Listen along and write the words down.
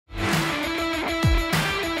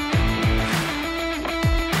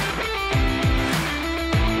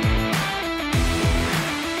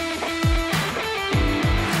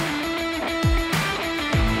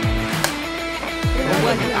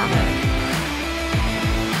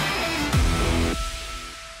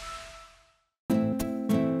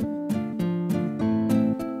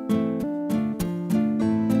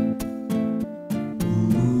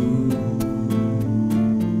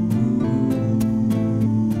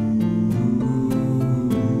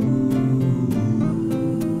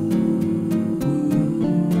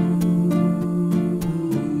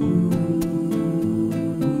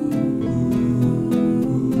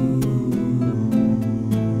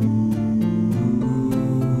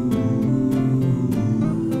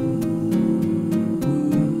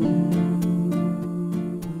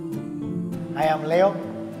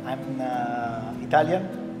Italian.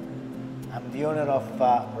 I'm the owner of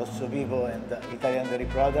Rosso Vivo and Italian Dairy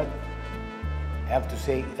Product. I have to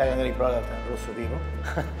say Italian Dairy Product and Rosso Vivo.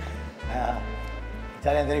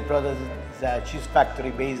 Italian Dairy Product is a cheese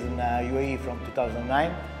factory based in UAE from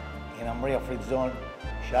 2009 in Amria Free Zone,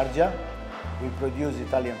 Sharjah. We produce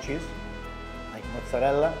Italian cheese like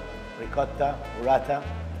mozzarella, ricotta, burrata,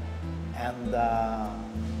 and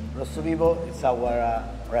Rosso Vivo is our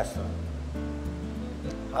restaurant.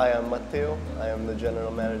 Hi, I'm Matteo. I am the general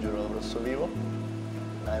manager of Rosso Vivo.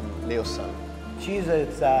 I'm Leo's son. Cheese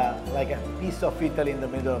is like a piece of Italy in the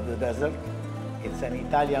middle of the desert. It's an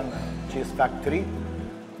Italian cheese factory.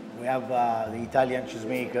 We have the Italian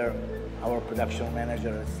cheesemaker, our production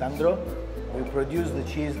manager, Alessandro. We produce the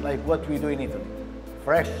cheese like what we do in Italy.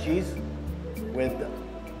 Fresh cheese with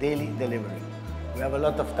daily delivery. We have a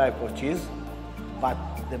lot of type of cheese, but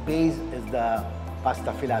the base is the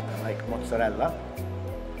pasta filata, like mozzarella.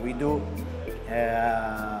 We do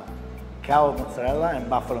cow mozzarella and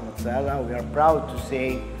buffalo mozzarella. We are proud to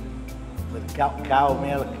say that cow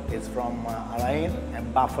milk is from Alain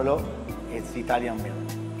and buffalo it's Italian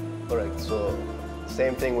milk. Correct. So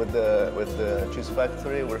same thing with the cheese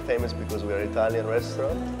factory. We're famous because we are an Italian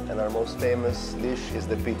restaurant, and our most famous dish is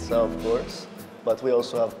the pizza, of course. But we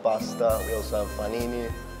also have pasta. We also have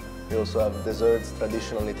panini. We also have desserts,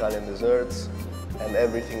 traditional Italian desserts. And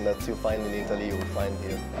everything that you find in Italy, you will find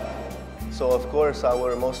here. So of course,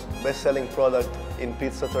 our most best-selling product in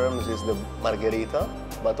pizza terms is the margherita,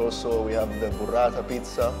 but also we have the burrata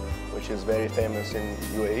pizza, which is very famous in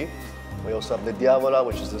UAE. We also have the diavola,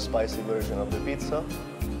 which is the spicy version of the pizza.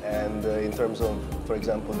 And in terms of, for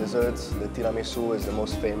example, desserts, the tiramisu is the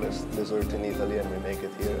most famous dessert in Italy, and we make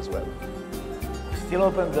it here as well. We still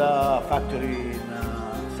open the factory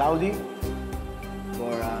in Saudi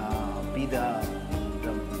for be the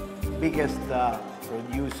biggest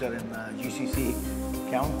producer in GCC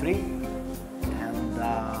country. And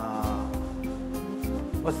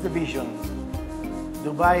what's the vision?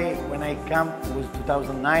 Dubai, when I came, was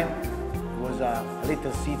 2009. It was a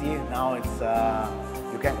little city. Now it's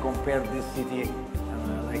you can compare this city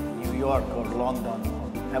like New York or London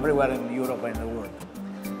or everywhere in Europe and the world.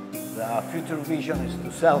 The future vision is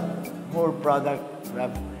to sell more product, to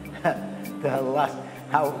have the last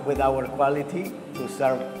with our quality to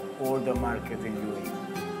serve all the market in UAE.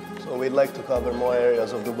 So we'd like to cover more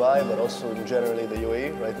areas of Dubai, but also generally the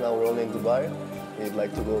UAE. Right now we're only in Dubai. We'd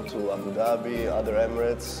like to go to Abu Dhabi, other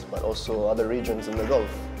Emirates, but also other regions in the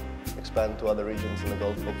Gulf. Expand to other regions in the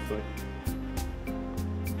Gulf, hopefully.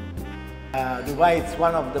 Dubai is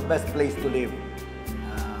one of the best places to live.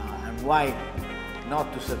 And why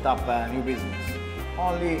not to set up a new business?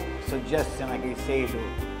 Only suggestion I can say to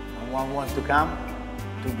anyone wants to come,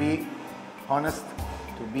 to be honest,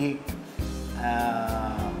 to be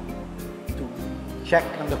to check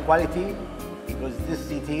on the quality, because this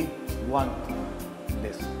city wants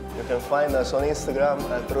this. You can find us on Instagram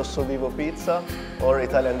at Rosso Vivo Pizza or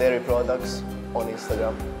Italian Dairy Products on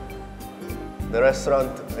Instagram. The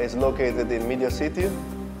restaurant is located in Media City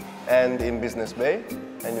and in Business Bay,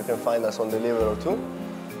 and you can find us on Deliveroo too.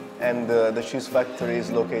 And the cheese factory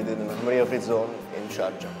is located in Amria Free Zone in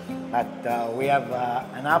Sharjah. But we have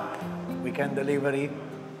an app, we can deliver it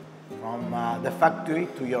from the factory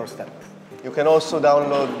to your step. You can also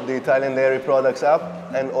download the Italian Dairy Products app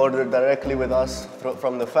and order directly with us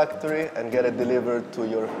from the factory and get it delivered to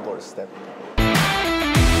your doorstep.